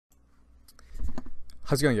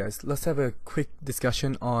How's it going, guys? Let's have a quick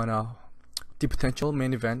discussion on the potential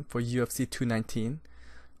main event for UFC 219.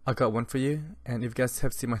 I got one for you, and if you guys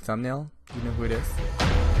have seen my thumbnail, you know who it is.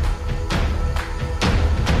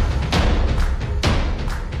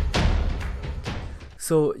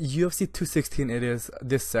 So UFC 216, it is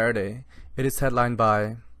this Saturday. It is headlined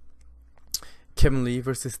by Kevin Lee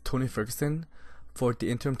versus Tony Ferguson for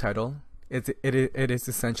the interim title. It is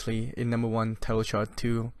essentially a #1 title shot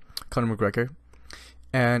to Conor McGregor.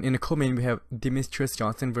 And in the co-main, we have Demetrius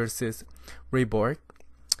Johnson versus Ray Borg.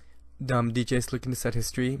 DJ is looking to set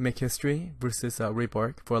history, make history versus Ray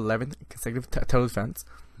Borg for 11th consecutive title defense.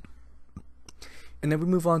 And then we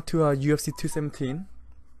move on to UFC 217,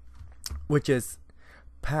 which is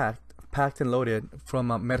packed and loaded from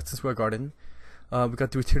Madison Square Garden. We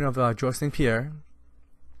got the return of Georges St. Pierre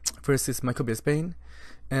versus Michael Bisping.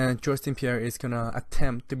 And Georges St. Pierre is gonna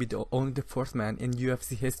attempt to be only the fourth man in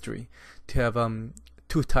UFC history to have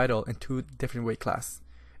two titles in two different weight classes.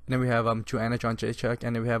 And then we have Joanna Jędrzejczyk,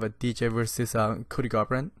 and then we have a DJ versus Cody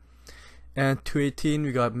Garbrandt. And 218,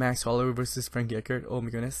 we got Max Holloway versus Frankie Edgar. Oh my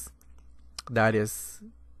goodness, that is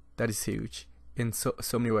huge in so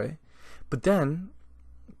many ways. But then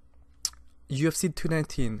UFC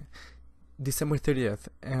 219, December 30th,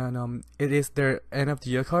 and it is their end of the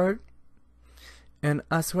year card. And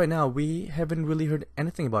as right now, we haven't really heard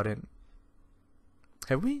anything about it.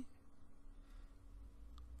 Have we?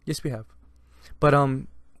 Yes, we have. But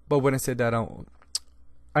when I said that,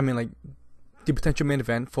 I mean like the potential main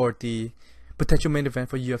event for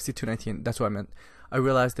UFC 219. That's what I meant. I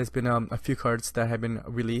realized there's been a few cards that have been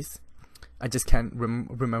released. I just can't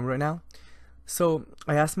remember right now. So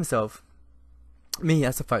I asked myself, me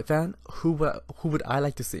as a fight fan, who would I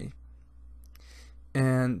like to see?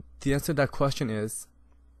 And the answer to that question is,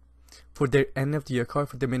 for their end of the year card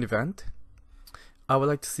for the main event, I would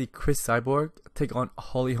like to see Chris Cyborg take on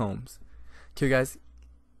Holly Holmes. Okay, guys,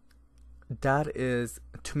 that is,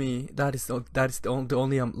 to me, that is the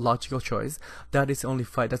only logical choice. That is the only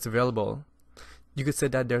fight that's available. You could say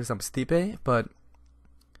that there's some Stipe, but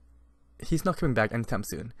he's not coming back anytime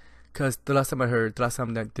soon. Because the last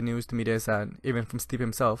time that the news to media is that, even from Stipe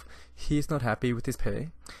himself, he's not happy with his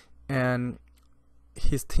pay, and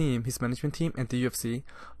his team, his management team, and the UFC,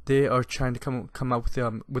 they are trying to come up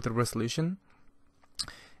with a resolution.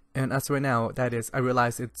 And as right now, I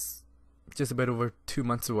realize it's just a bit over 2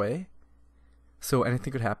 months away, so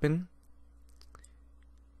anything could happen.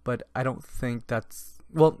 But I don't think that's,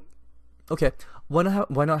 well, okay. Why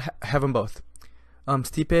not have them both?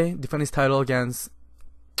 Stipe defend his title against,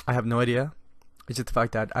 I have no idea. It's just the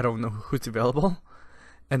fact that I don't know who's available.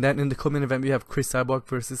 And then in the co-main event, we have Chris Cyborg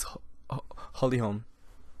versus Holly Holm.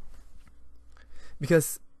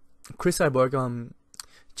 Because Chris Cyborg,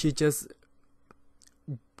 she just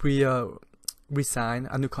re-signed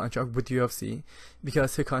a new contract with UFC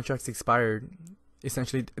because her contract's expired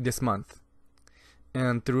essentially this month.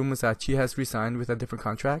 And the rumor is that she has resigned with a different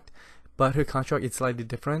contract, but her contract is slightly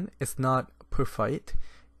different. It's not per fight.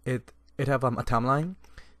 It have a timeline.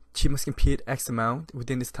 She must compete X amount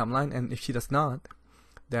within this timeline, and if she does not,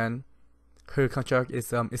 then her contract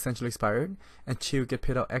is essentially expired, and she will get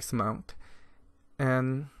paid out X amount.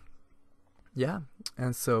 And yeah,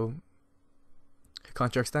 and so her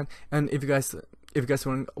contract's done. And if you guys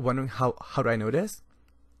were wondering how do I know this,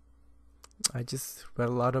 I just read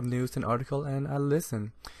a lot of news and article, and I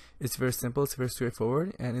listen. It's very simple, it's very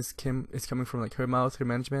straightforward, and it's coming from like her mouth, her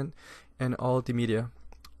management, and all the media.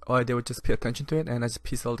 Or they would just pay attention to it, and I just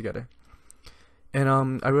piece it all together.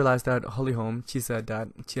 And I realized that Holly Holm, she said that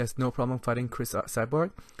she has no problem fighting Chris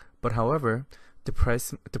Cyborg, but however, the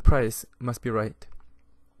price must be right.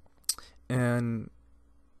 And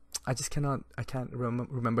I can't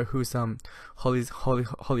remember who's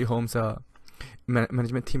Holly Holm's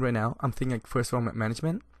management team right now. I'm thinking like first round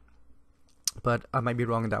management, but I might be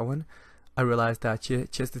wrong on that one. I realized that she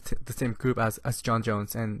has the same group as John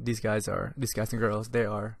Jones, and these guys and girls, they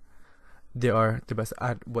are the best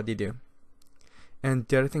at what they do. And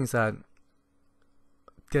the other thing is that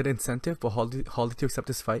the incentive for Holly to accept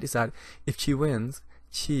this fight is that if she wins,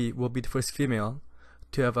 she will be the first female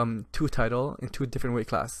to have two titles in two different weight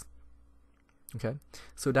classes. Okay,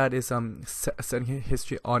 so that is setting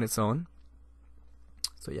history on its own.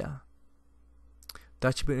 So yeah,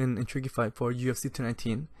 that should be an intriguing fight for UFC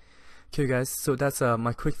 219. Okay, guys, so that's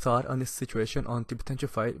my quick thought on this situation, on the potential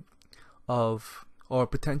fight or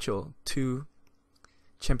potential two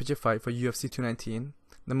championship fight for UFC 219.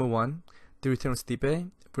 #1, the return of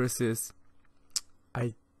Stipe versus,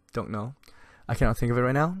 I don't know, I cannot think of it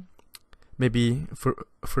right now. Maybe Verdum,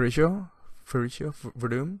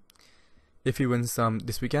 if he wins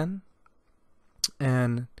this weekend.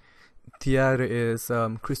 and the other is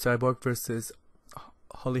Chris Cyborg versus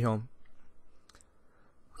Holly Holm.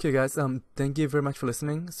 Okay, guys. Thank you very much for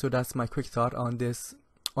listening. So that's my quick thought on this,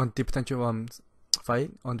 on the potential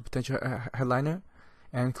fight, on the potential headliner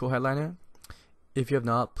and co-headliner. If you have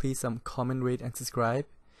not, please comment, rate, and subscribe.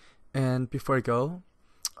 And before I go,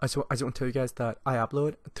 I just want to tell you guys that I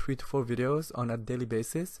upload 3 to 4 videos on a daily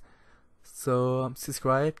basis. So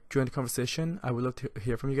subscribe, join the conversation. I would love to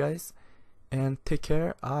hear from you guys. And take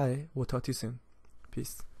care. I will talk to you soon.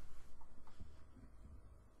 Peace.